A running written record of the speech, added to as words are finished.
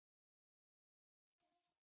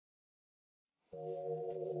Hi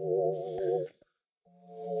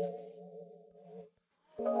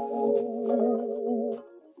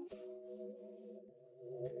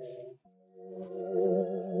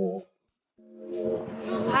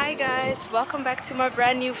guys, welcome back to my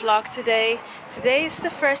brand new vlog today. Today is the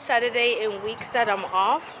first Saturday in weeks that I'm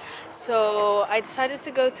off. So I decided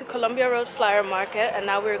to go to Colombia Road Flower Market, and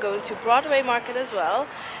now we're going to Broadway Market as well.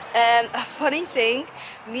 And a funny thing,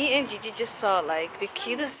 me and Gigi just saw like the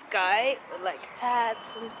cutest guy with like tats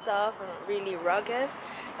and stuff and really rugged.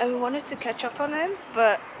 And we wanted to catch up on him,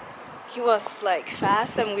 but he was like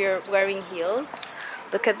fast and we were wearing heels.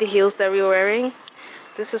 Look at the heels that we were wearing.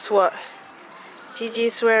 This is what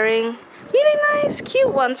Gigi's wearing. Really nice,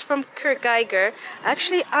 cute ones from Kurt Geiger.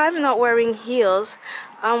 Actually, I'm not wearing heels.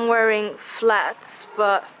 I'm wearing flats,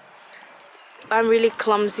 but I'm really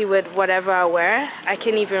clumsy with whatever I wear. I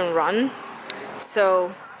can't even run.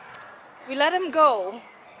 So we let him go,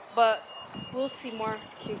 but we'll see more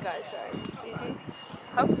cute guys, right, Gigi?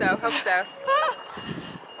 Hope so, hope so.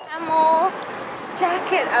 Camel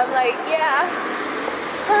jacket. I'm like, yeah,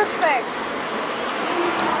 perfect.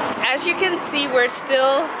 As you can see, we're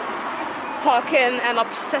still talking and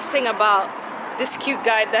obsessing about this cute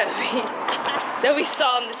guy that we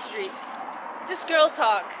saw on the street. Just girl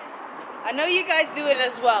talk. I know you guys do it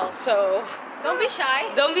as well, so Don't be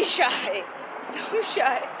shy. don't be shy. Don't be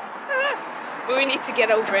shy. But we need to get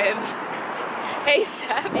over him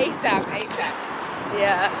ASAP. ASAP, ASAP.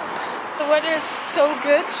 Yeah. The weather is so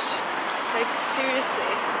good. Like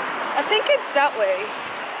seriously. I think it's that way.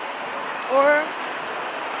 Or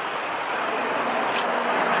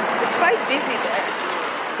it's quite busy there.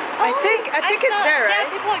 I think it's there, right?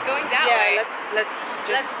 Yeah, people are going that Yeah, way. let's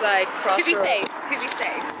just like cross To be the road. safe, to be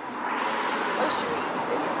safe. Oh, should we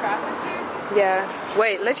just cross it here? Yeah.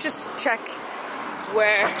 Wait, let's just check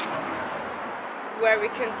where we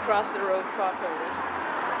can cross the road properly.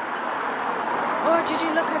 Oh, did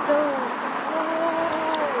you look at those?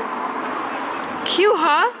 Whoa. Cute,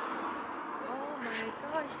 huh? Oh my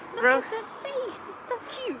gosh. Look Rose. at that face. It's so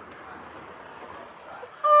cute.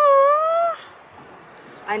 Aww.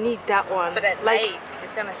 I need that one. But at like, night,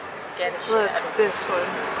 it's gonna scare the shit look, out of this one.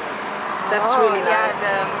 That's Oh, really yeah, nice.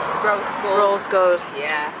 the rose gold. Rose gold.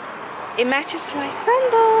 Yeah. It matches my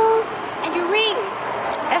sandals And your ring.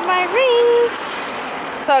 and my rings.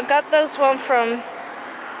 So I got those one from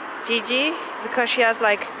Gigi because she has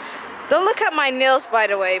like, don't look at my nails by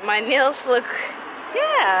the way. My nails look,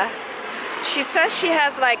 yeah. She says she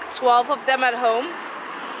has like 12 of them at home.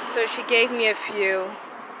 So she gave me a few.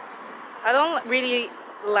 I don't really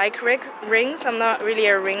like rings. I'm not really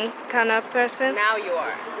a rings kind of person. Now you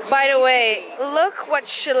are. By the way, look what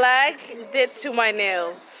shellac did to my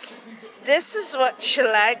nails. This is what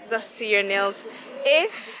shellac does to your nails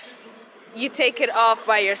if you take it off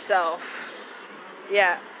by yourself.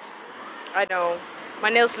 Yeah, I know. My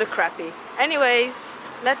nails look crappy. Anyways,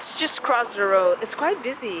 let's just cross the road. It's quite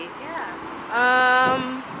busy. Yeah.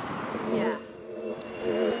 Yeah.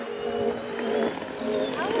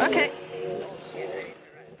 Okay.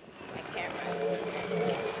 My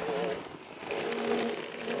camera.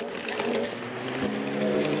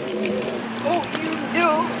 Oh, you do.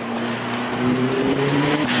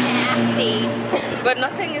 Nasty. But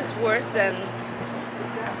nothing is worse than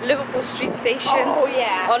Liverpool Street Station Oh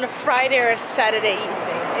yeah. on a Friday or a Saturday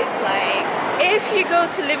evening. It's like, If you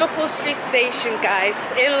go to Liverpool Street Station, guys,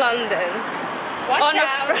 in London, watch on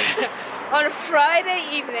out. on a Friday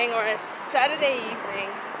evening or a Saturday evening,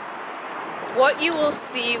 what you will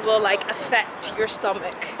see will like affect your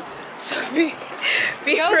stomach. So be Go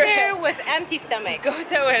prepared. there with empty stomach. Go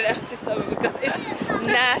there with an empty stomach because it's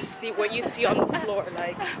nasty what you see on the floor.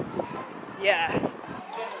 Like, yeah.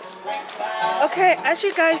 Okay, as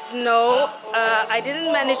you guys know, I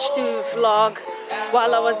didn't manage to vlog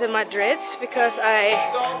while I was in Madrid because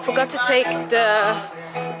I forgot to take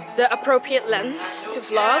the appropriate lens to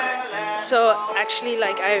vlog. So actually,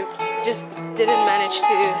 like, I just didn't manage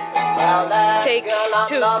to take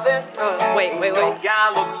two. Oh, wait. No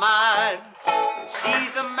gal of mine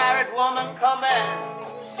sees a married woman coming.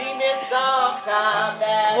 See me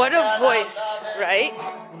sometime. What a voice, right?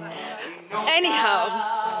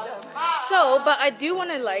 Anyhow. So, but I do want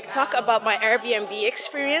to like talk about my Airbnb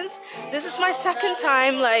experience. This is my second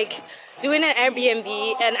time like doing an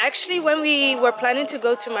Airbnb, and actually when we were planning to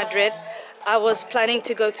go to Madrid, I was planning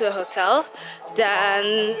to go to a hotel. Then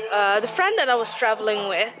the friend that I was traveling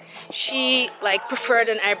with, she like preferred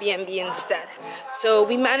an Airbnb instead. So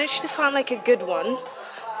we managed to find like a good one.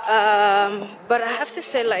 But I have to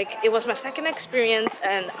say, like, it was my second experience,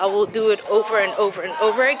 and I will do it over and over and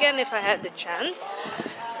over again if I had the chance.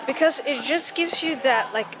 because it just gives you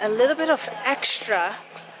that like a little bit of extra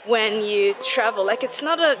when you travel. Like it's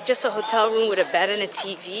not just a hotel room with a bed and a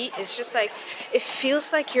TV. It's just like it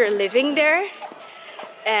feels like you're living there,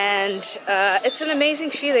 and it's an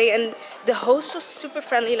amazing feeling. And the host was super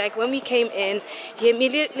friendly. Like when we came in, he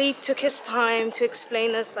immediately took his time to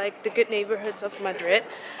explain us like the good neighborhoods of Madrid,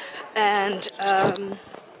 and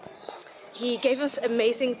he gave us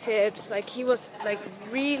amazing tips. Like he was like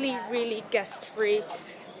really guest free,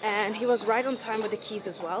 and he was right on time with the keys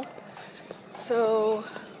as well. So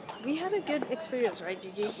we had a good experience, right,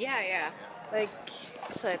 Gigi? Yeah. Like,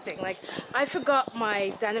 sort of thing. Like, I forgot my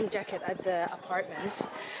denim jacket at the apartment,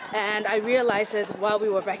 and I realized it while we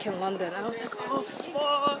were back in London. I was like, oh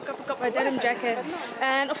fuck, I forgot my denim jacket.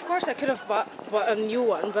 And of course, I could have bought a new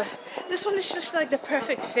one, but this one is just like the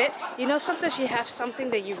perfect fit. You know, sometimes you have something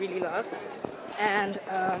that you really love, and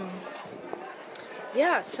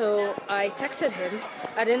yeah. So I texted him.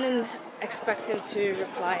 I didn't expect him to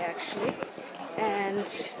reply actually, and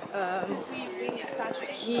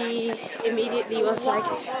he immediately was like,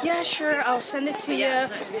 "Yeah, sure, I'll send it to you.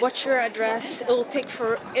 What's your address? It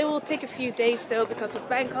will take a few days though because of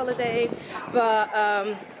bank holiday." But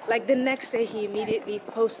like the next day, he immediately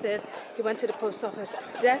posted. He went to the post office.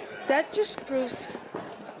 That just proves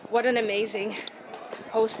what an amazing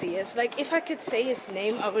host he is. Like if I could say his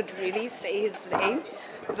name, I would really say his name,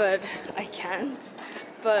 but I can't.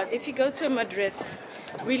 But if you go to Madrid,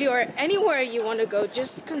 really, or anywhere you want to go,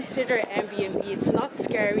 just consider Airbnb. It's not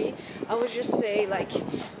scary. I would just say like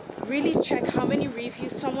really check how many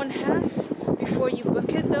reviews someone has before you book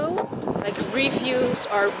it though. Like reviews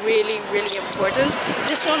are really important.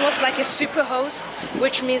 This one was like a super host,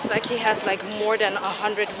 which means like he has like more than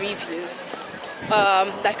 100 reviews,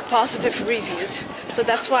 like positive reviews. So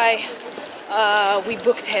that's why we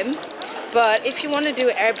booked him. But if you want to do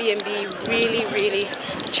Airbnb, really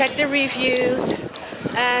check the reviews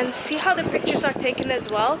and see how the pictures are taken as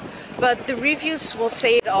well. But the reviews will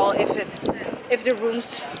say it all if the rooms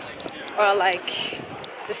are like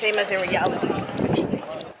the same as in reality.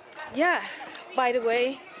 Yeah, by the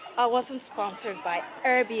way, I wasn't sponsored by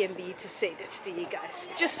Airbnb to say this to you guys,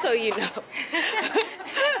 just so you know.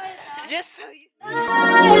 Just so you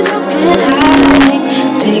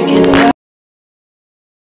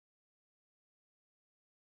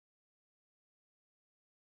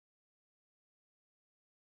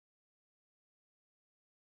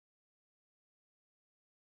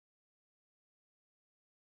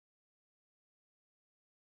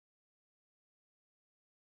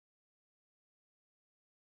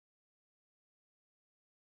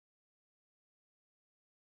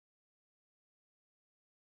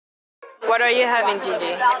What are you having,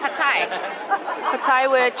 Gigi? Pad Thai. Pad Thai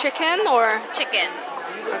with chicken or? Chicken.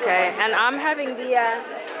 Okay, and I'm having the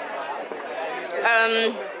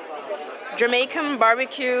Jamaican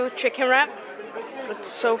barbecue chicken wrap.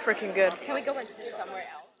 It's so freaking good. Can we go and sit somewhere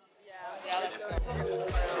else? Yeah, let's go.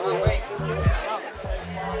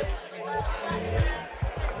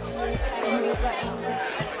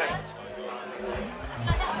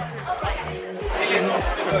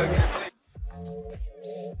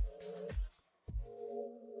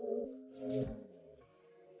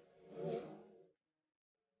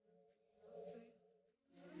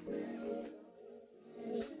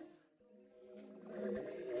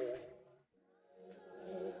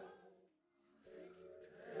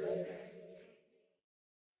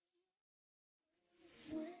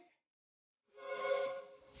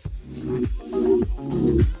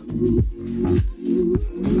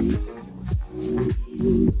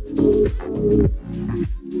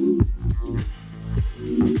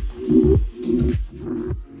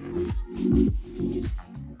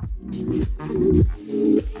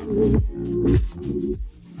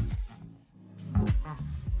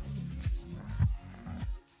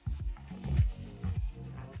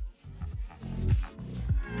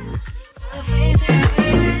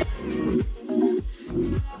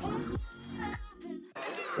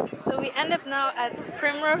 So we end up now at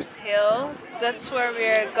Primrose Hill. That's where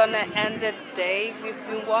we're gonna end the day. We've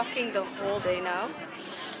been walking the whole day now,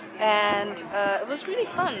 and it was really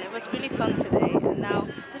fun. It was really fun today. And now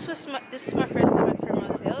this is my first time at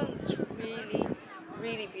Primrose Hill, and it's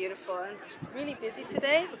really beautiful. And it's really busy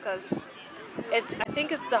today because I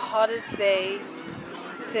think it's the hottest day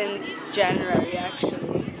since January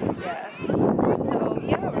actually. Yeah. So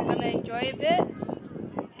yeah, we're gonna enjoy a bit,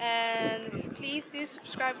 and please do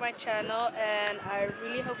subscribe my channel, and I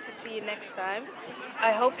really hope to see you next time.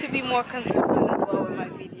 I hope to be more consistent as well with my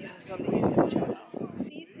videos on the YouTube channel.